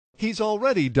He's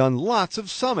already done lots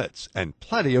of summits and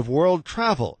plenty of world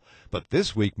travel. But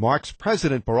this week marks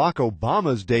President Barack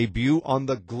Obama's debut on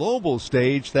the global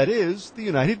stage that is the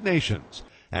United Nations.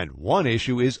 And one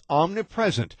issue is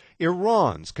omnipresent,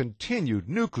 Iran's continued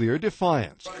nuclear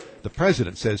defiance. The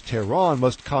president says Tehran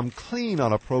must come clean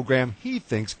on a program he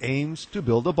thinks aims to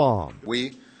build a bomb.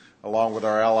 We, along with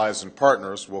our allies and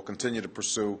partners, will continue to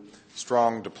pursue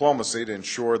strong diplomacy to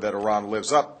ensure that Iran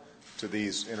lives up to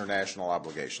these international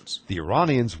obligations. The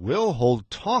Iranians will hold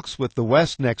talks with the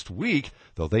West next week,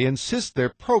 though they insist their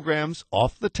program's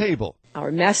off the table.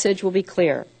 Our message will be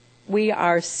clear. We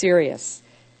are serious,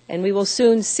 and we will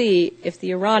soon see if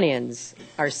the Iranians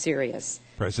are serious.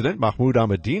 President Mahmoud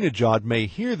Ahmadinejad may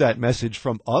hear that message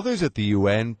from others at the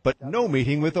UN, but no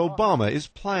meeting with Obama is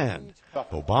planned.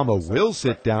 Obama will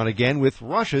sit down again with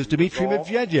Russia's Dmitry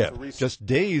Medvedev, just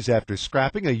days after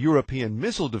scrapping a European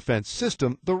missile defense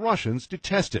system the Russians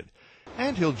detested.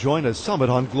 And he'll join a summit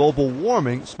on global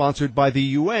warming sponsored by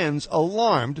the UN's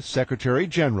alarmed Secretary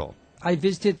General. I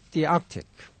visited the Arctic.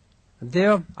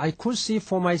 There I could see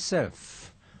for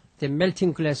myself the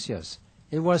melting glaciers.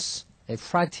 It was a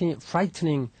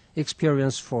frightening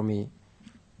experience for me.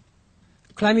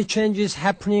 Climate change is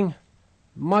happening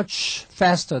much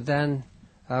faster than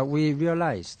we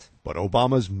realized. But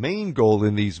Obama's main goal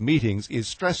in these meetings is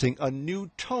stressing a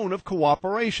new tone of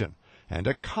cooperation and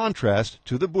a contrast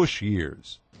to the Bush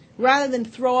years. Rather than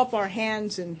throw up our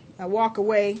hands and walk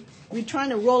away, we're trying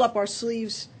to roll up our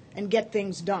sleeves and get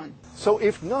things done. So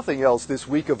if nothing else, this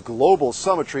week of global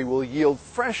summitry will yield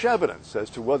fresh evidence as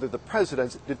to whether the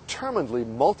president's determinedly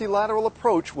multilateral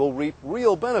approach will reap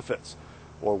real benefits,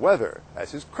 or whether,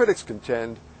 as his critics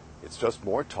contend, it's just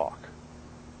more talk.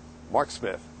 Mark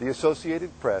Smith, The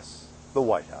Associated Press, the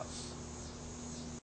White House.